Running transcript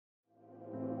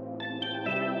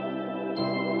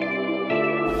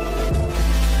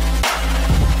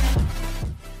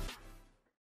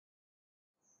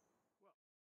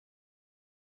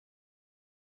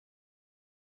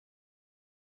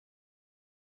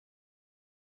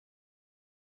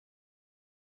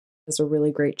does a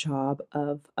really great job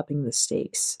of upping the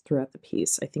stakes throughout the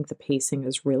piece. I think the pacing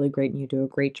is really great, and you do a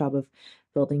great job of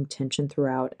building tension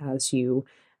throughout as you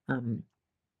um,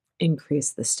 increase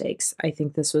the stakes. I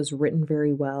think this was written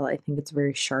very well. I think it's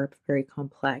very sharp, very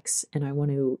complex, and I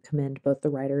want to commend both the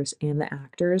writers and the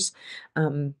actors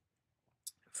um,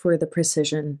 for the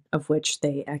precision of which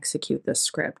they execute this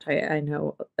script. I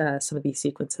know some of these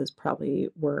sequences probably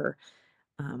were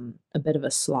a bit of a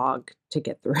slog to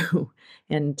get through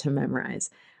and to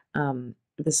memorize.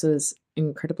 This was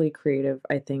incredibly creative.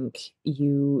 I think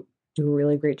you do a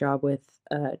really great job with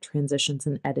transitions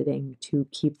and editing to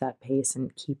keep that pace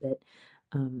and keep it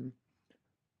um,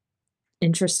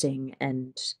 interesting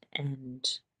and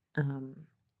um,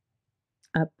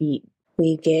 upbeat.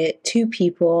 We get two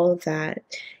people that,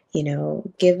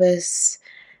 give us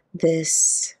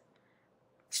this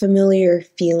familiar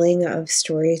feeling of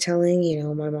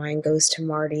storytelling. My mind goes to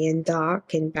Marty and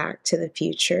Doc and Back to the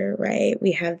Future, right?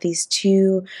 We have these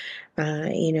two,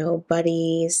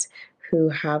 buddies who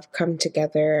have come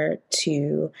together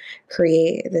to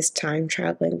create this time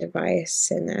traveling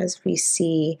device. And as we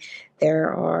see,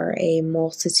 there are a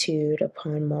multitude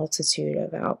upon multitude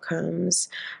of outcomes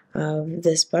of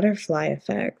this butterfly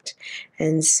effect.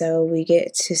 And so we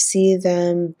get to see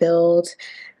them build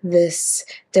this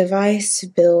device,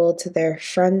 build their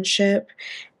friendship,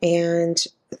 and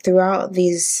throughout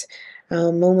these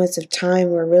moments of time,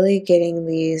 we're really getting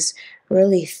these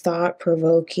really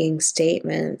thought-provoking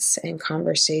statements and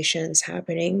conversations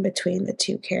happening between the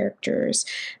two characters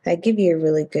that give you a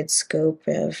really good scope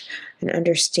of an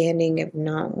understanding of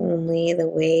not only the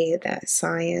way that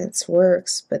science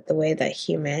works, but the way that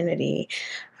humanity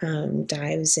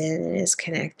dives in and is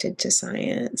connected to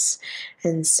science.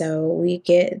 And so we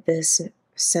get this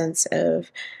sense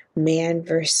of man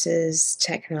versus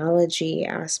technology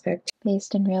aspect.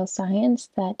 Based in real science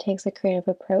that takes a creative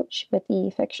approach with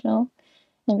the fictional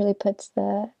and really puts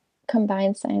the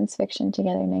combined science fiction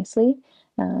together nicely.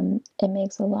 It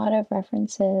makes a lot of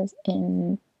references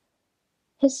in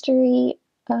history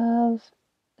of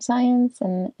science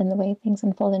and the way things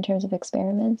unfold in terms of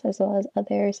experiments, as well as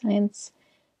other science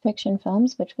fiction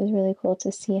films, which was really cool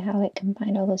to see how it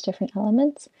combined all those different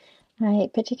elements.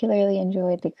 I particularly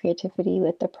enjoyed the creativity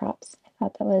with the props. I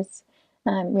thought that was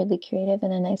really creative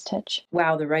and a nice touch.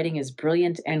 Wow, the writing is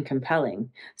brilliant and compelling.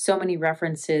 So many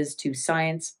references to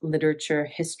science, literature,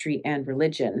 history, and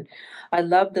religion. I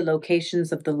love the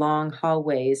locations of the long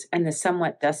hallways and the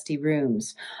somewhat dusty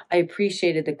rooms. I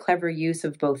appreciated the clever use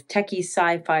of both techie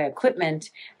sci-fi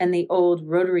equipment and the old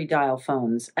rotary dial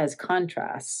phones as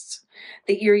contrasts.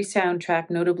 The eerie soundtrack,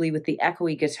 notably with the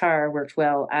echoey guitar, worked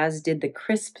well, as did the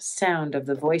crisp sound of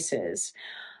the voices.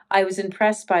 I was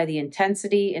impressed by the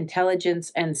intensity, intelligence,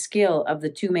 and skill of the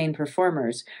two main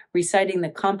performers, reciting the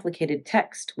complicated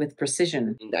text with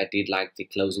precision. I did like the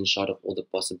closing shot of all the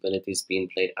possibilities being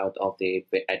played out of the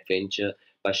adventure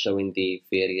by showing the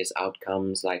various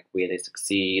outcomes, like where they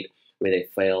succeed, where they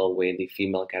fail, where the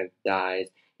female character dies,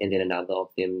 and then another of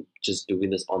them just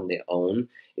doing this on their own.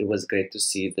 It was great to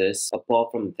see this.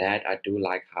 Apart from that, I do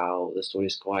like how the story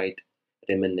is quite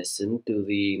reminiscent to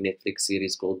the Netflix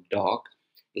series called Dark,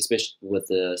 especially with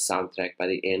the soundtrack by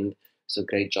the end. So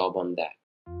great job on that.